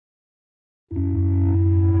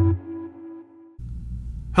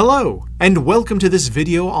Hello, and welcome to this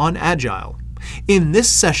video on Agile. In this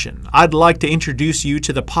session, I'd like to introduce you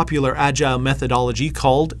to the popular Agile methodology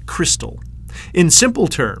called Crystal. In simple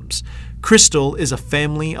terms, Crystal is a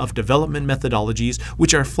family of development methodologies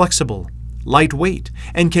which are flexible, lightweight,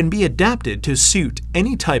 and can be adapted to suit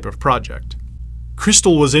any type of project.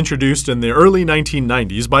 Crystal was introduced in the early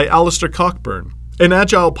 1990s by Alistair Cockburn, an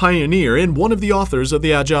Agile pioneer and one of the authors of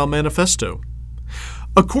the Agile Manifesto.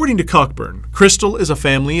 According to Cockburn, Crystal is a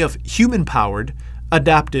family of human-powered,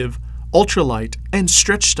 adaptive, ultralight, and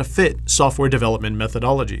stretch-to-fit software development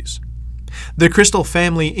methodologies. The Crystal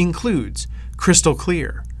family includes Crystal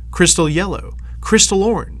Clear, Crystal Yellow, Crystal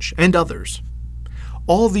Orange, and others.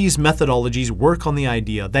 All these methodologies work on the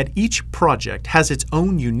idea that each project has its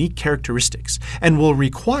own unique characteristics and will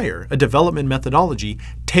require a development methodology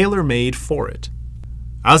tailor-made for it.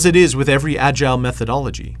 As it is with every Agile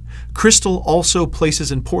methodology, Crystal also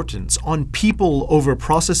places importance on people over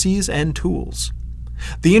processes and tools.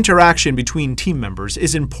 The interaction between team members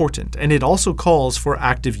is important, and it also calls for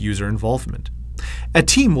active user involvement. A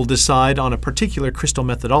team will decide on a particular Crystal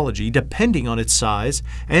methodology depending on its size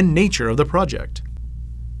and nature of the project.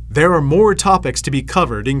 There are more topics to be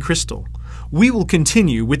covered in Crystal. We will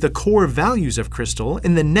continue with the core values of Crystal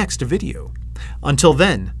in the next video. Until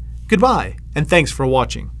then, goodbye, and thanks for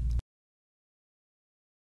watching.